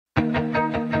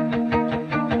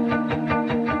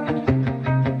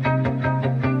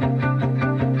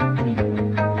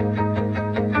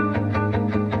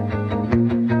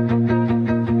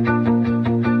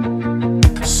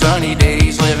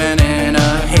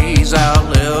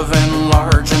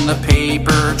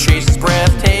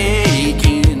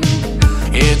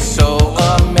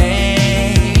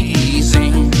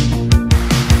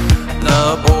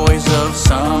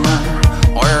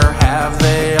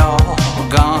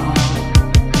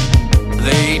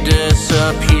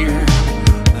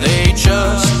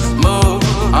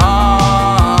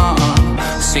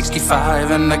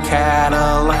55 in the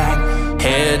Cadillac,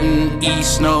 heading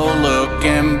east, no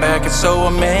looking back. It's so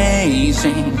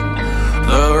amazing,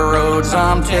 the roads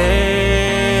I'm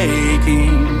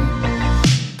taking.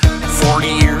 40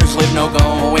 years, live no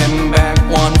going back.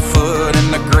 1 foot in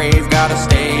the grave, gotta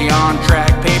stay on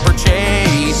track. Paper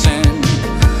chasing,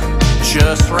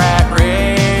 just rat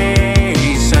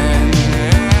racing.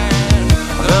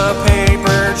 The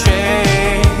paper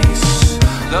chase,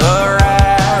 the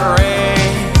rat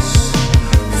race,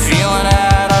 feeling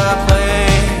out of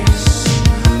place,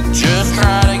 just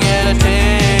trying to get a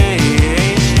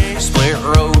taste. Split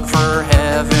road, for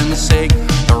heaven's sake,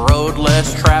 the road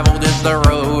less traveled is the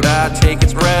road I take.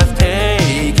 It's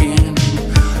breathtaking,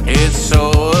 it's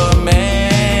so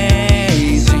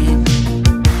amazing.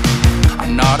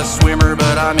 I'm not a swimmer,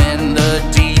 but I'm in the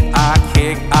deep. I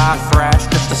kick, I thrash,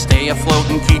 just to stay afloat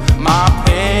and keep my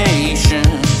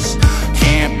patience.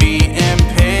 Can't be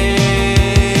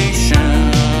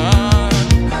impatient.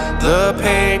 The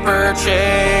paper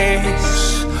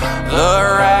chase, the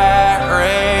rat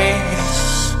race,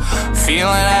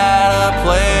 feeling out of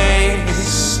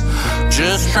place,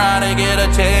 just trying to get a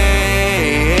taste.